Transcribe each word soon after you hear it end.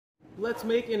Let's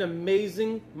make an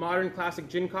amazing modern classic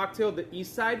gin cocktail, the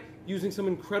Eastside, using some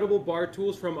incredible bar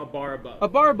tools from A Bar Above. A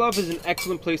Bar Above is an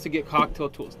excellent place to get cocktail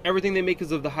tools. Everything they make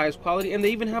is of the highest quality, and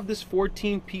they even have this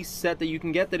 14-piece set that you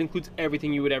can get that includes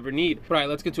everything you would ever need. All right,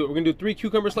 let's get to it. We're gonna do 3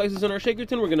 cucumber slices in our shaker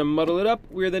tin. We're gonna muddle it up.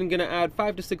 We're then gonna add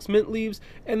 5 to 6 mint leaves,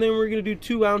 and then we're gonna do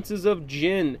 2 ounces of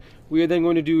gin. We are then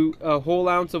going to do a whole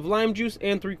ounce of lime juice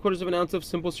and 3/4 of an ounce of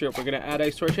simple syrup. We're going to add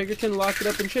ice to our shaker tin, lock it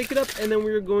up and shake it up, and then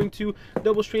we're going to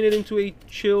double strain it into a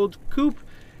chilled coupe.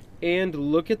 And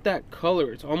look at that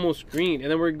color, it's almost green.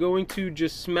 And then we're going to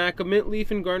just smack a mint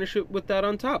leaf and garnish it with that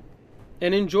on top.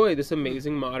 And enjoy this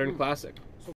amazing modern classic.